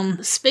the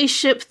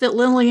spaceship that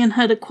Lillian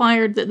had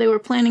acquired that they were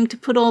planning to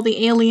put all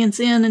the aliens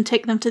in and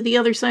take them to the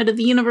other side of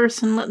the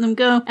universe and let them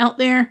go out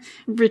there.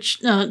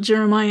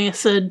 Jeremiah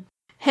said,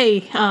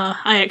 hey,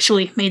 I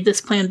actually made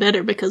this plan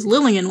better because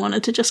Lillian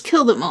wanted to just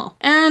kill them all.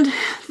 And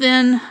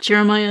then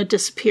Jeremiah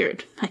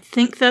disappeared. I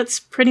think that's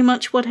pretty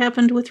much what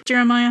happened with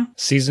Jeremiah.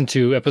 Season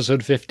 2,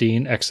 Episode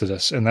 15,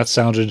 Exodus. And that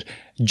sounded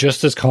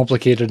just as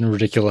complicated and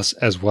ridiculous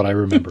as what I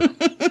remember.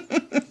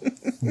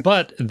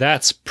 But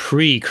that's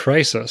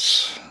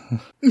pre-crisis.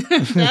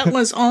 That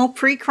was all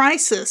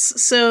pre-crisis.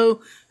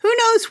 So who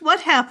knows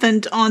what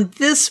happened on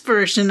this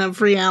version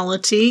of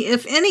reality,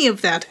 if any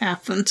of that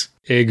happened.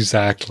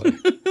 Exactly.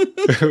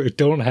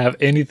 Don't have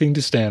anything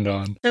to stand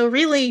on. So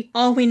really,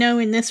 all we know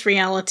in this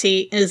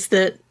reality is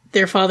that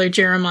their father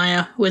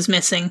Jeremiah was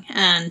missing,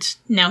 and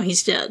now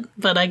he's dead.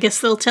 But I guess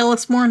they'll tell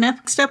us more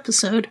next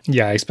episode.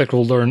 Yeah, I expect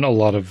we'll learn a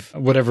lot of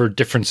whatever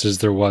differences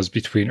there was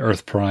between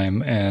Earth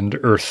Prime and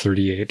Earth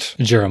 38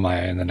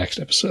 Jeremiah in the next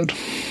episode.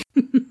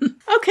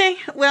 Okay,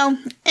 well,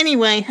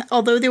 anyway,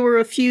 although there were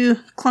a few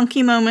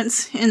clunky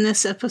moments in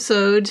this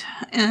episode,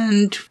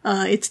 and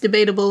it's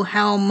debatable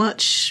how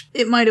much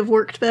it might have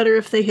worked better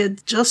if they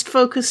had just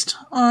focused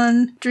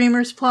on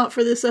Dreamer's plot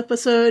for this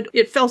episode.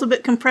 It felt a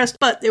bit compressed,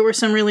 but there were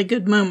some really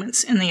good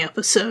moments in the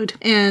episode,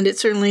 and it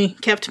certainly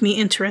kept me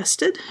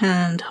interested,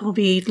 and I'll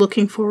be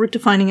looking forward to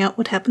finding out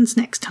what happens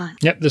next time.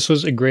 Yep, this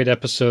was a great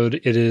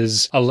episode. It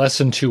is a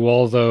lesson to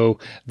all, though,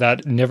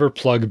 that never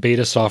plug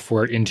beta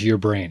software into your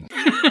brain.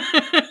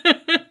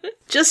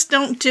 Just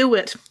don't do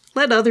it.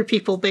 Let other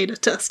people beta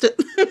test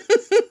it.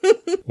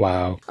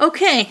 Wow.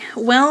 Okay,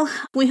 well,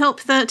 we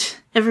hope that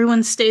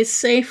everyone stays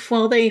safe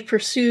while they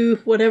pursue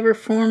whatever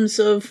forms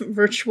of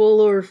virtual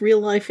or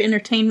real-life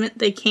entertainment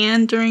they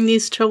can during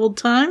these troubled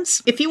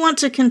times. If you want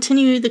to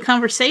continue the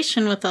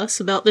conversation with us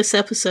about this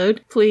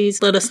episode,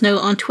 please let us know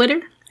on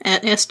Twitter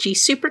at SG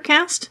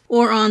Supercast,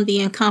 or on the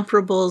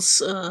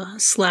Incomparables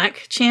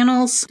Slack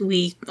channels.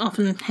 We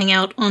often hang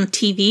out on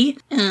TeeVee,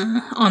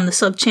 on the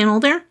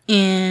sub-channel there.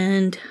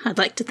 And I'd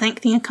like to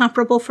thank the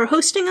Incomparable for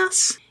hosting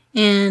us.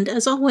 And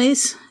as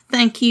always,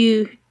 thank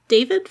you,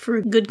 David, for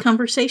a good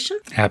conversation.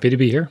 Happy to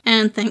be here.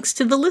 And thanks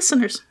to the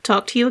listeners.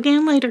 Talk to you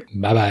again later.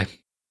 Bye-bye.